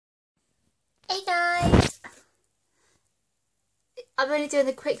I'm only doing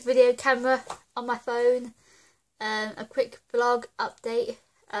a quick video camera on my phone, a quick vlog update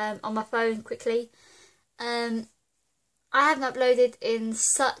on my phone quickly. I haven't uploaded in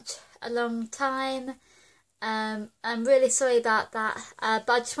such a long time. I'm really sorry about that, but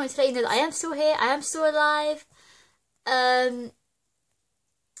I just wanted to let you know that I am still here, I am still alive.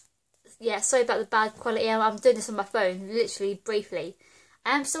 Yeah, sorry about the bad quality. I'm doing this on my phone, literally, briefly.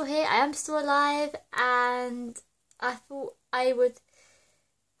 I am still here, I am still alive, and I thought I would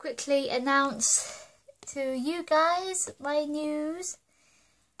quickly announce to you guys my news,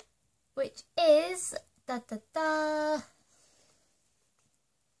 which is I'm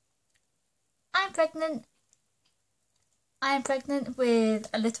pregnant. I am pregnant with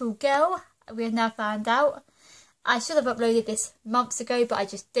a little girl. We have now found out. I should have uploaded this months ago, but I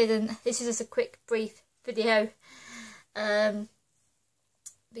just didn't. This is just a quick, brief video. But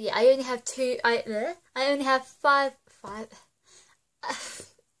yeah, I only have I only have five.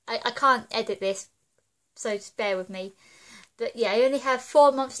 I can't edit this, so just bear with me. But yeah, I only have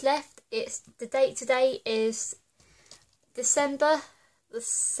 4 months left. The date today is December the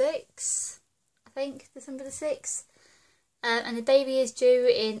 6th, I think, December the 6th. And the baby is due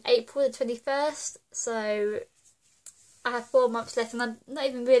in April the 21st, so I have 4 months left and I'm not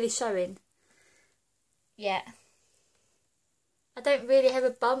even really showing yet. I don't really have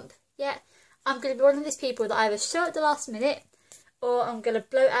a bump yet. I'm going to be one of these people that either show at the last minute or I'm going to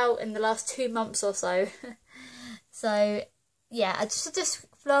blow out in the last 2 months or so. So yeah, I just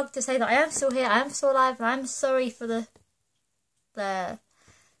vlog to say that I am still here, I am still alive, and I'm sorry for the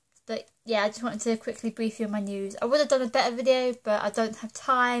but yeah, I just wanted to quickly brief you on my news. I would have done a better video, but I don't have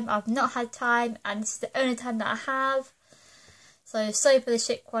time. I've not had time, and this is the only time that I have. So sorry for the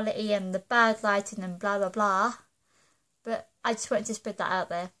shit quality and the bad lighting and blah blah blah. But I just wanted to spread that out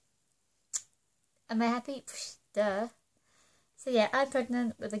there. Am I happy? Duh. So yeah, I'm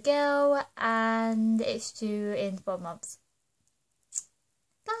pregnant with a girl, and it's due in 4 months.